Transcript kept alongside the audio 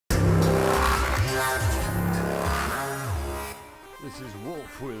This is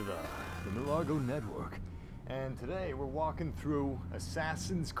Wolf with the Milargo Network, and today we're walking through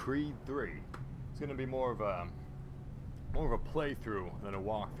Assassin's Creed 3. It's going to be more of a playthrough than a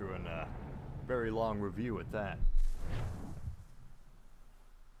walkthrough, and a very long review at that.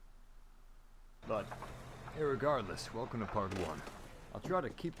 But irregardless, welcome to part 1. I'll try to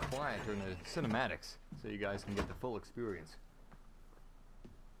keep quiet during the cinematics so you guys can get the full experience.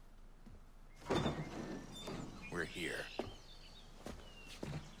 We're here.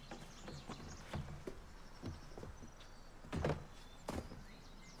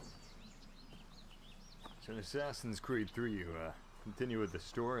 So in Assassin's Creed 3, you continue with the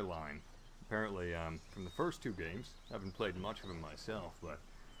storyline. Apparently, from the first two games, I haven't played much of them myself, but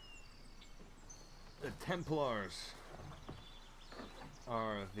the Templars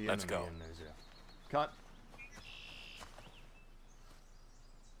are the Let's enemy, go. and there's a cut.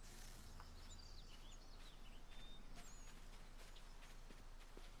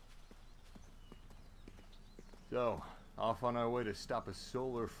 So, off on our way to stop a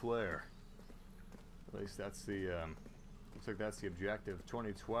solar flare. At least that's the, looks like that's the objective.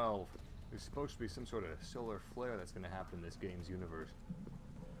 2012. There's supposed to be some sort of solar flare that's going to happen in this game's universe.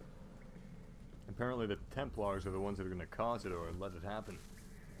 Apparently the Templars are the ones that are going to cause it or let it happen.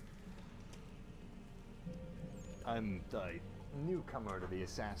 I'm a newcomer to the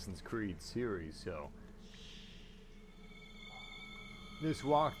Assassin's Creed series, so this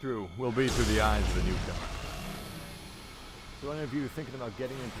walkthrough will be through the eyes of the newcomer. So any of you thinking about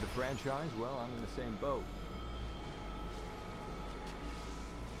getting into the franchise, well, I'm in the same boat.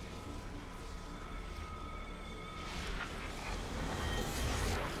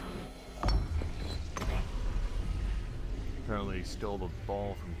 Apparently he stole the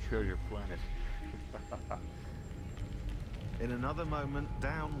ball from Treasure Planet. In another moment,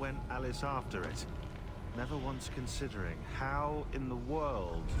 down went Alice after it, never once considering how in the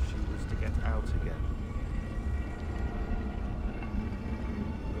world she was to get out again.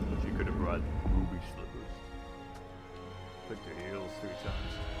 She could have brought ruby slippers. Clicked her heels 3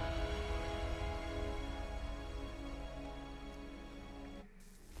 times.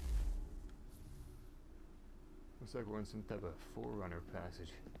 Looks like we're in some type of Forerunner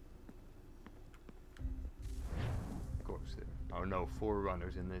passage. Of course, there are no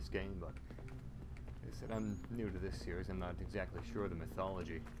Forerunners in this game, but like I said, I'm new to this series. I'm not exactly sure of the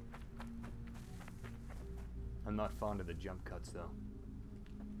mythology. I'm not fond of the jump cuts, though.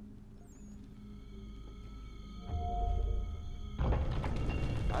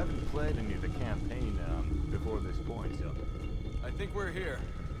 I haven't played any of the campaign before this point, so I think we're here.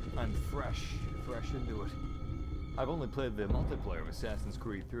 I'm fresh into it. I've only played the multiplayer of Assassin's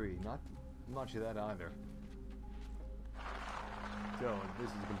Creed 3, not much of that either. So this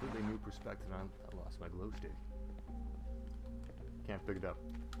is a completely new perspective. I lost my glow stick. Can't pick it up.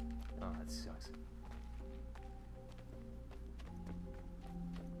 Oh, that sucks.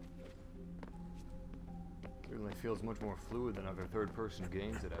 Certainly feels much more fluid than other third-person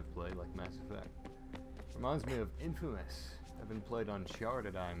games that I've played, like Mass Effect. Reminds me of Infamous. Having played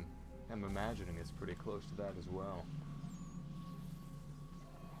Uncharted, I'm imagining it's pretty close to that as well.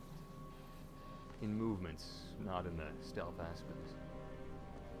 In movements, not in the stealth aspects.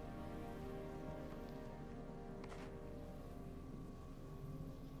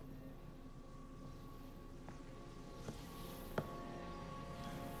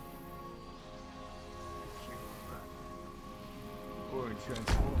 We're in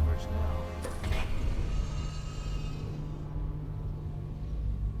Transformers now.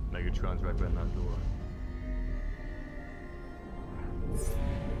 Megatron's right behind that door.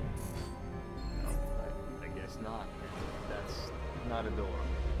 No, I guess not. That's not a door.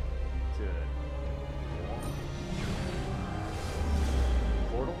 It's a wall.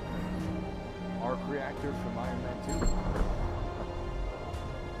 Portal? Arc reactor from Iron Man 2.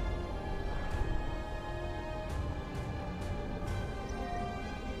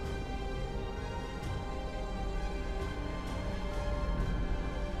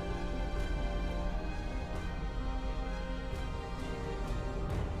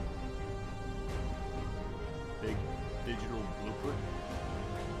 Big digital blueprint.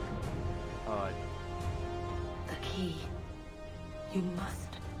 The key. You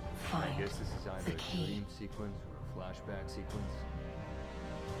must find I guess this is either the a key. dream sequence or a flashback sequence.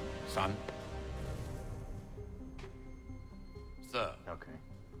 Son? Sir. Okay.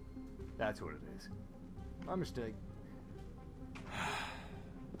 That's what it is. My mistake.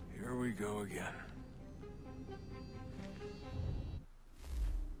 Here we go again.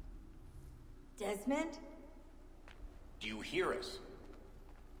 Desmond? Do you hear us?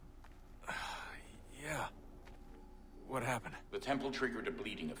 Yeah. What happened? The temple triggered a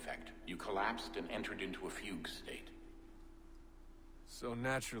bleeding effect. You collapsed and entered into a fugue state. So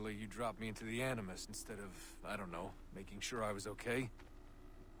naturally, you dropped me into the Animus instead of, I don't know, making sure I was okay?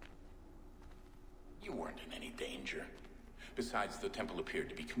 You weren't in any danger. Besides, the temple appeared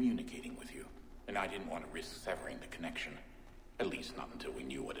to be communicating with you, and I didn't want to risk severing the connection. At least not until we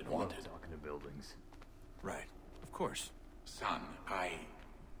knew what it wanted. Talking to buildings. Right. Of course. Son,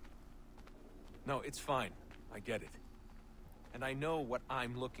 No, it's fine. I get it. And I know what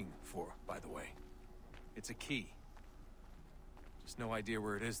I'm looking for, by the way. It's a key. Just no idea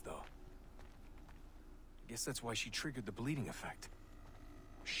where it is, though. I guess that's why she triggered the bleeding effect.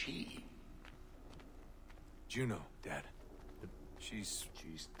 She? Juno, Dad. She's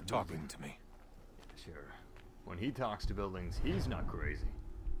the talking building. to me. Sure. When he talks to buildings, he's not crazy.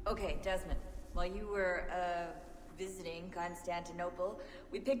 Okay, Desmond. While you were, visiting Constantinople,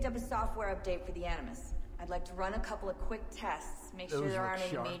 we picked up a software update for the Animus. I'd like to run a couple of quick tests, make sure Those there look aren't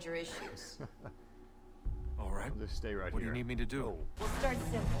sharp. any major issues. All right. I'll just stay right What do here. you need me to do? Oh, We'll start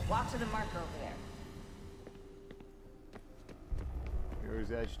simple. Walk to the marker over there.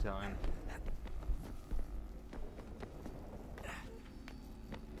 here's edge time.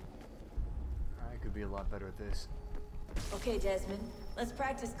 I could be a lot better at this. Okay, Desmond. Let's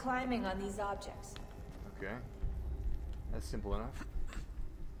practice climbing on these objects. Okay. That's simple enough.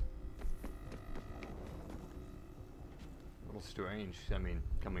 A little strange, I mean,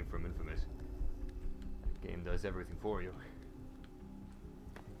 coming from Infamous. The game does everything for you.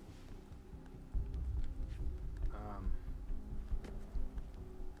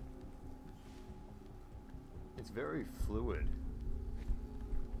 It's very fluid.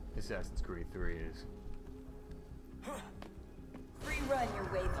 Assassin's Creed 3 is. Free run your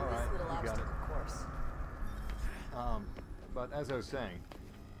way through All this right, little you got obstacle it. course. But as I was saying,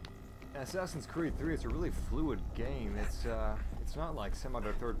 Assassin's Creed 3 is a really fluid game. It's not like some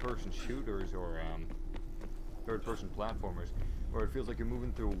other third-person shooters or third-person platformers where it feels like you're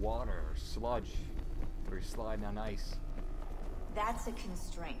moving through water or sludge or you're sliding on ice. That's a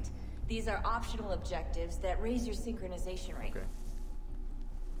constraint. These are optional objectives that raise your synchronization rate. Okay.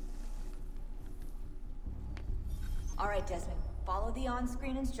 All right, Desmond. Follow the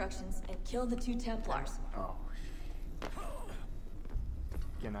on-screen instructions and kill the 2 Templars. Oh,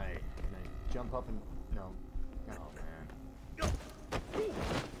 Can I jump up and... No. Oh, man.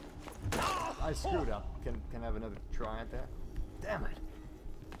 I screwed up. Can I have another try at that? Damn it.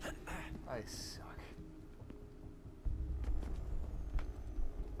 I suck.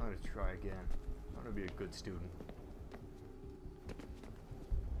 I'm gonna try again. I'm gonna be a good student.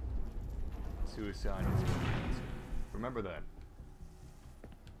 Suicide is bad. Remember that.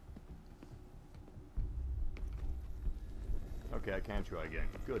 Okay, I can try again.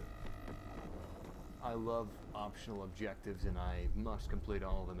 Good. I love optional objectives and I must complete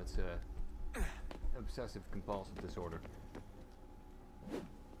all of them. It's a obsessive compulsive disorder. I'm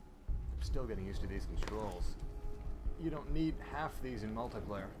still getting used to these controls. You don't need half these in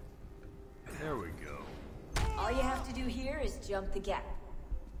multiplayer. There we go. All you have to do here is jump the gap.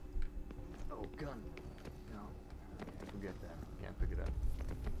 Oh, gun. No. Forget that. Can't pick it up.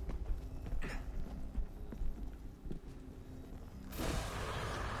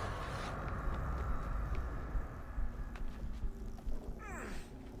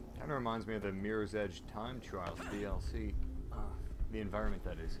 Kinda reminds me of the Mirror's Edge Time Trials DLC. The environment,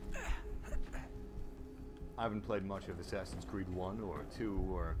 that is. I haven't played much of Assassin's Creed 1 or 2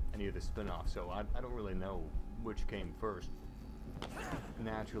 or any of the spin-offs, so I don't really know which came first.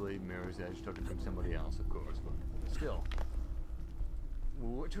 Naturally, Mirror's Edge took it from somebody else, of course, but still.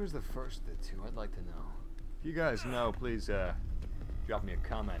 Which was the first of the two? I'd like to know. If you guys know, please drop me a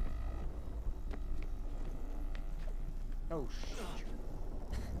comment. Oh, shit.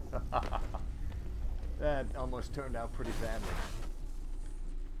 That almost turned out pretty badly.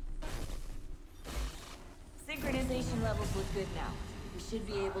 Synchronization levels look good now. We should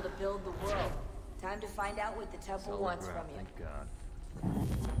be able to build the world. Time to find out what the temple Solid wants ground, from you. thank God.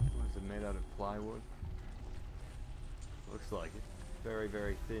 Was it made out of plywood? Looks like it. Very,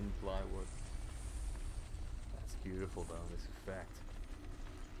 very thin plywood. That's beautiful though, this effect.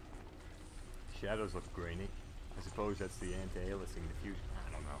 Shadows look grainy. I suppose that's the anti-aliasing diffusion.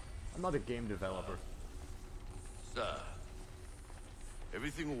 I don't know. I'm not a game developer. Sir.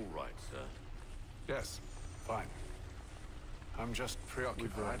 Everything all right, sir? Yes, fine. I'm just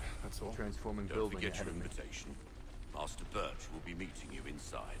preoccupied, that's all. Transforming Don't building forget ahead your of me. invitation. Master Birch will be meeting you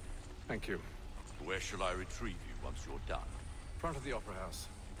inside. Thank you. Where shall I retrieve you once you're done? Front of the Opera House.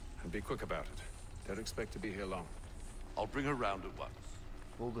 And be quick about it. Don't expect to be here long. I'll bring her round at once.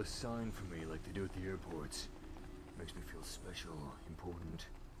 Hold a sign for me like they do at the airports. Makes me feel special, important.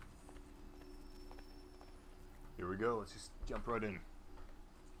 Here we go, let's just jump right in.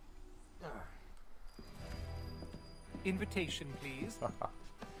 Invitation, please.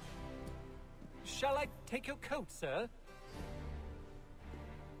 Shall I take your coat, sir?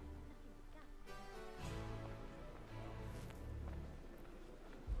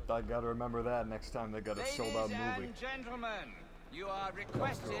 I gotta remember that next time they got a sold-out movie. Ladies and gentlemen, you are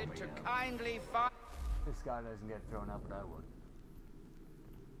requested to kindly find... This guy doesn't get thrown out, but I would.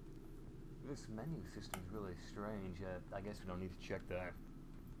 This menu system's really strange. I guess we don't need to check that.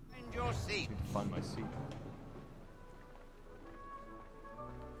 Find your seat. Need to find my seat.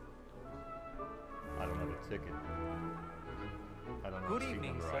 I don't have a ticket. I don't know. Good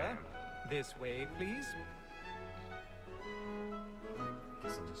evening, sir. This way, please.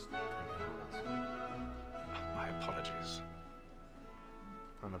 Guess I'll just My apologies.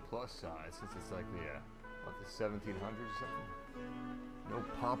 on the plus side, since it's like the what, the 1700s or something. No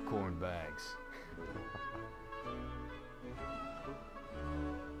popcorn bags.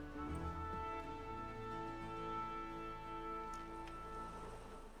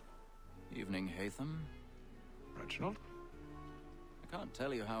 Evening, Hatham. Reginald? I can't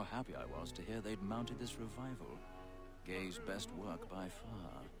tell you how happy I was to hear they'd mounted this revival. Gay's best work by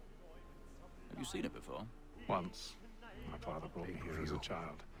far. Have you seen it before? Once. My father brought me here as a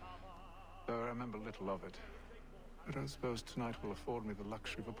child. Though I remember little of it. I don't suppose tonight will afford me the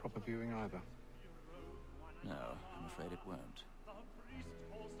luxury of a proper viewing either. No, I'm afraid it won't.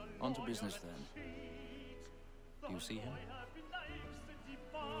 On to business then. Do you see him?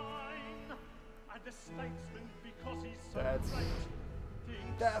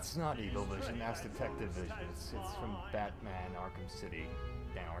 That's not Eagle Vision, that's Detective Vision. It's from Batman Arkham City,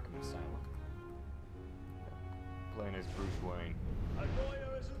 down Arkham Asylum. Playing as Bruce Wayne. A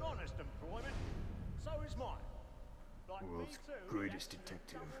lawyer is an honest employment, so is mine. Like World's me too, greatest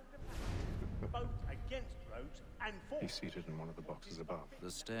detective. both against roads and for. He's seated in one of the boxes above.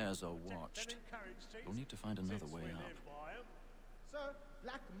 The stairs are watched. You'll need to find another way up. Sir,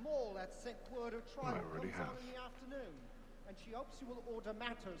 Black Mall had sent word of trial I already comes out have. in the afternoon, and she hopes you will order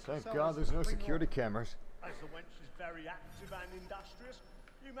matters. Thank so God as there's to no bring security on. cameras. As the wench is very active and industrious,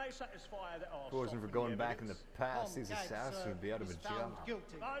 you may satisfy that If it wasn't for going back in the past, these Tom Gags, assassins would be out of a is found job.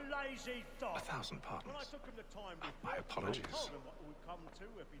 guilty. A lazy dog. 1,000 When I pardons. took him the time My apologies. I told him what it would come to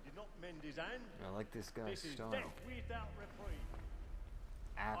if he did not mend his hand. I like this guy's This is style. death without reprieve.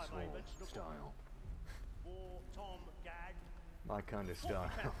 Asshole style. For Tom Gag. My kind of style.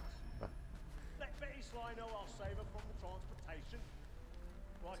 Let Betty Sly know I'll save her from the transportation.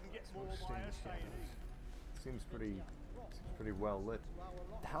 Or I can get more by her staying easy. Seems pretty well lit.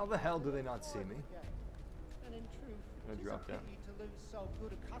 How the hell do they not see me? And in truth, Gonna it is drop a down. pity to lose so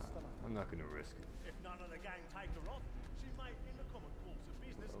good a customer. I'm not gonna risk it. If none of the gang take her off, she may, in the common course of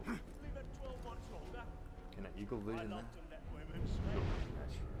business, leave her 12 months longer. Can I eagle I vision love that? to let women speak.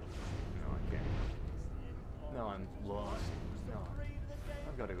 No, I can't. No, I'm lost. No.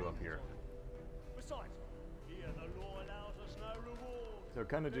 I've got to go up here. Besides, here the law allows us no reward. So it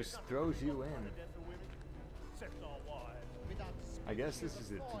kind of just throws you in. The death of women, except our wives. Without I guess this is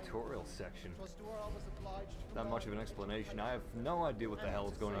the spoil, tutorial section. it was to her I was obliged to Not much of an explanation. I have no idea what the hell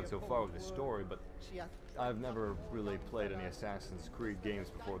is going on so far with the story, but She hath I've never really played any Assassin's Creed games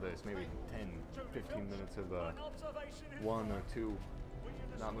before this. Maybe 10, 15 minutes of Observation is one or two.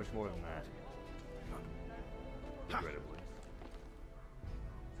 Not much more than that. Regrettably.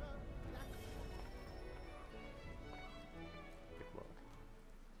 Pick lock.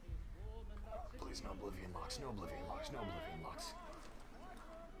 Please, no oblivion locks, no oblivion locks, no oblivion locks.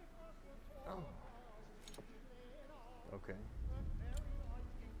 Oh. Okay.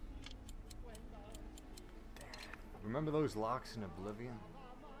 Remember those locks in Oblivion?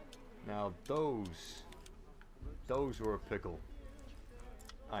 Now those were a pickle.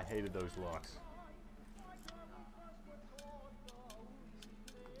 I hated those locks.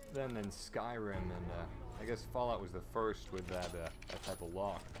 Then in Skyrim and I guess Fallout was the first with that type of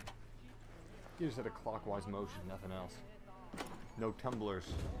lock. You just had a clockwise motion, nothing else. No tumblers,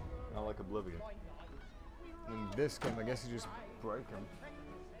 not like Oblivion. In this game, I guess you just break them.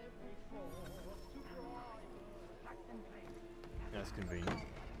 That's convenient.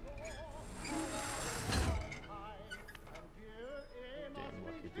 Damn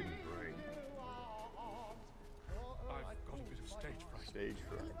lucky it didn't break. I've got a bit of stage fright. Stage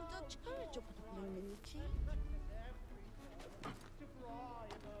fright. Little Dutch courage up at the bloom in your cheek.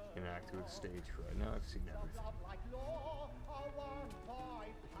 Enact with stage fright. Now I've seen everything.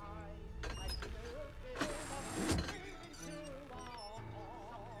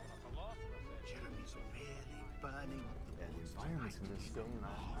 Jeremy's really burning things in this thing, and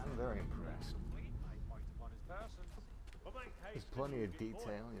I'm very impressed. There's plenty of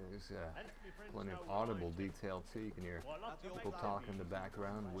detail. There's plenty of audible detail too. You can hear people talking in the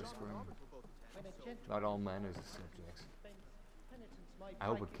background, whispering. Not all manners of subjects. I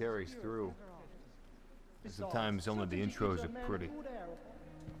hope it carries through. Sometimes only the intros are pretty.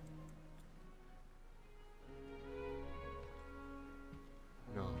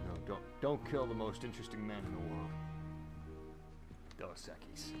 No, don't kill the most interesting man in the world. Dos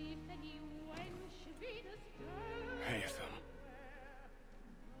Equis. Haytham.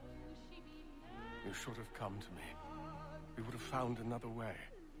 You should have come to me. We would have found another way.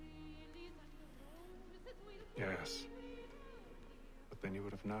 Yes. But then you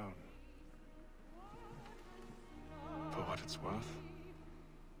would have known. For what it's worth,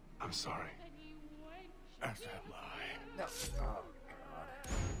 I'm sorry. As am I. No. Oh,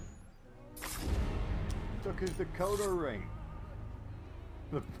 God. Took his decoder ring.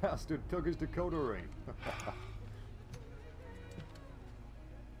 The bastard took his decoder ring.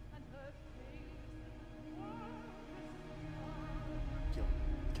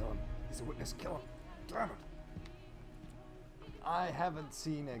 Kill him. He's a witness. Kill him. Damn it. I haven't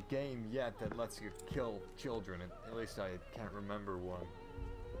seen a game yet that lets you kill children. At least I can't remember one.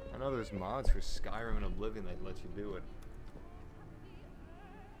 I know there's mods for Skyrim and Oblivion that let you do it.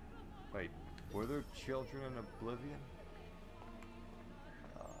 Wait, were there children in Oblivion?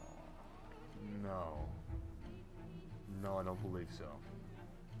 No. No, I don't believe so.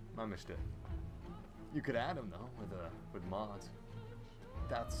 My mistake. You could add them though with mods.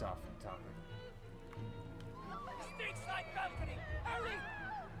 That's off the topic. Stinks like balcony! Hurry!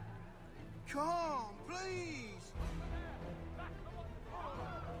 Come, please!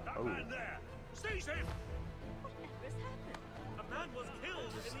 That man there! Seize him! Whatever's happened? A man was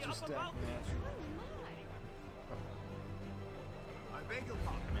killed in the Just upper act balcony! I beg your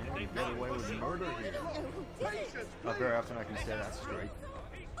pardon. Man, you get away with murder here. Not very often I can say that straight.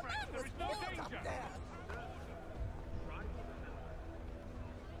 There is no danger!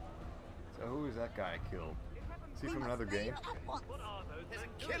 So who is that guy killed? Is he from another game? There's a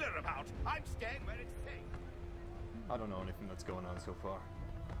killer about! I'm staying where it's safe! I don't know anything that's going on so far.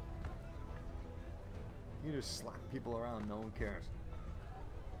 You just slap people around, no one cares.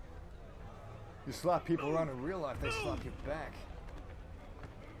 You slap people around in real life, they slap you back.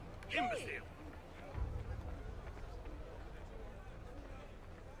 Imbecile!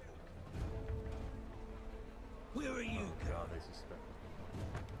 Where are you? Oh God, they suspect me.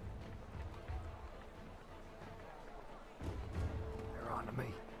 They're on to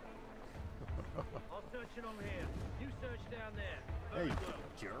me. I'll search it over here. You search down there. Hey,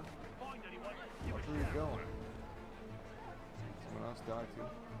 jerk. Find anyone. Where are you going? Someone else died too?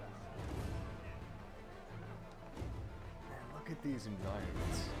 Man, look at these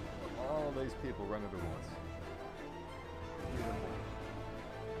environments. All these people run at once. Beautiful.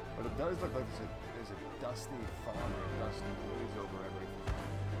 But it does look like there's a dusty fog or a dusty haze over everything.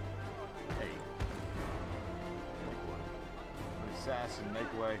 Hey. Make way. An assassin,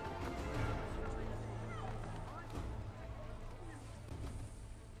 make way.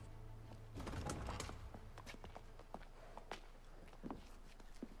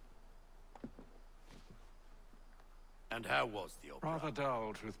 And how was the opera? Rather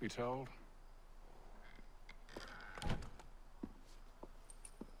dull, truth be told.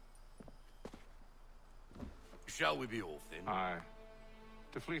 Shall we be off then? Aye.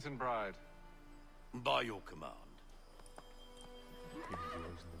 To Fleet and Bride. By your command. He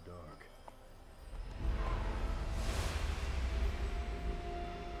glows in the dark.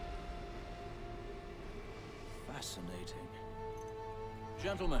 Fascinating.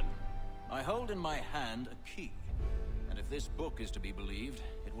 Gentlemen, I hold in my hand a key. And if this book is to be believed,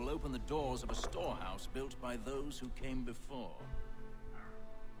 it will open the doors of a storehouse built by those who came before.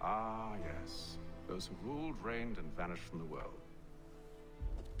 Ah, yes. Those who ruled, reigned, and vanished from the world.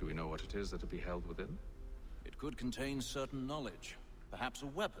 Do we know what it is that will be held within? It could contain certain knowledge. Perhaps a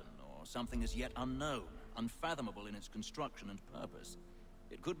weapon, or something as yet unknown, unfathomable in its construction and purpose.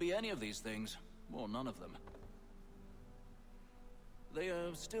 It could be any of these things, or none of them. They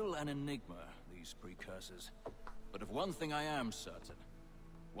are still an enigma, these precursors. But of one thing I am certain.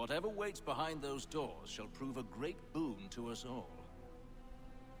 Whatever waits behind those doors shall prove a great boon to us all.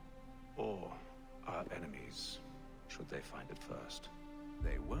 Or our enemies, should they find it first.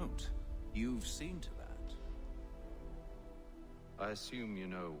 They won't. You've seen to that. I assume you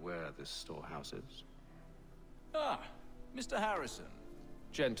know where this storehouse is? Ah, Mr. Harrison.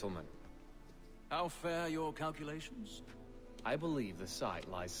 Gentlemen, How fare your calculations? I believe the site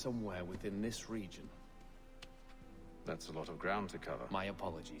lies somewhere within this region. That's a lot of ground to cover. My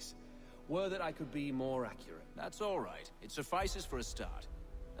apologies. Were that I could be more accurate. That's all right. It suffices for a start.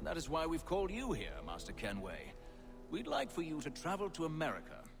 And that is why we've called you here, Master Kenway. We'd like for you to travel to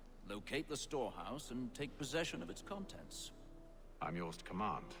America, locate the storehouse, and take possession of its contents. I'm yours to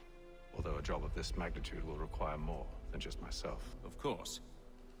command, although a job of this magnitude will require more than just myself. Of course.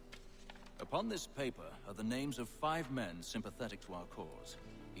 Upon this paper are the names of 5 men sympathetic to our cause.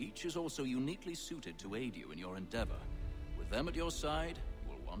 Each is also uniquely suited to aid you in your endeavor. With them at your side,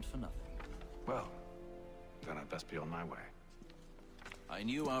 you will want for nothing. Well, then I'd best be on my way. I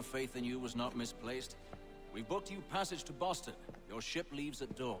knew our faith in you was not misplaced. We've booked you passage to Boston. Your ship leaves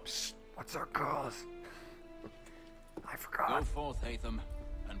at dawn. What's our cause? I forgot. Go forth, Hatham,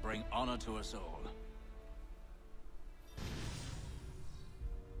 and bring honor to us all.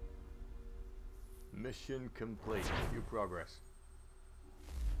 Mission complete. View progress.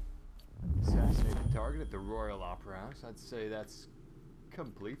 Assassinate the target at the Royal Opera House. I'd say that's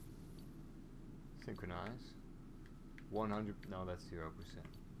complete. Synchronize. 100. No, that's 0%.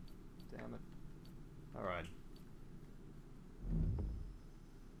 Damn it. Alright.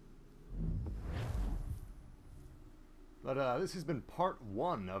 But this has been part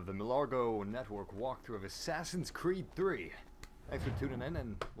 1 of the Milargo Network walkthrough of Assassin's Creed 3. Thanks for tuning in,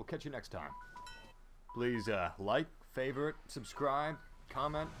 and we'll catch you next time. Please like, favorite, subscribe,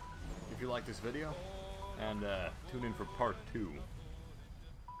 comment if you like this video, and tune in for part 2.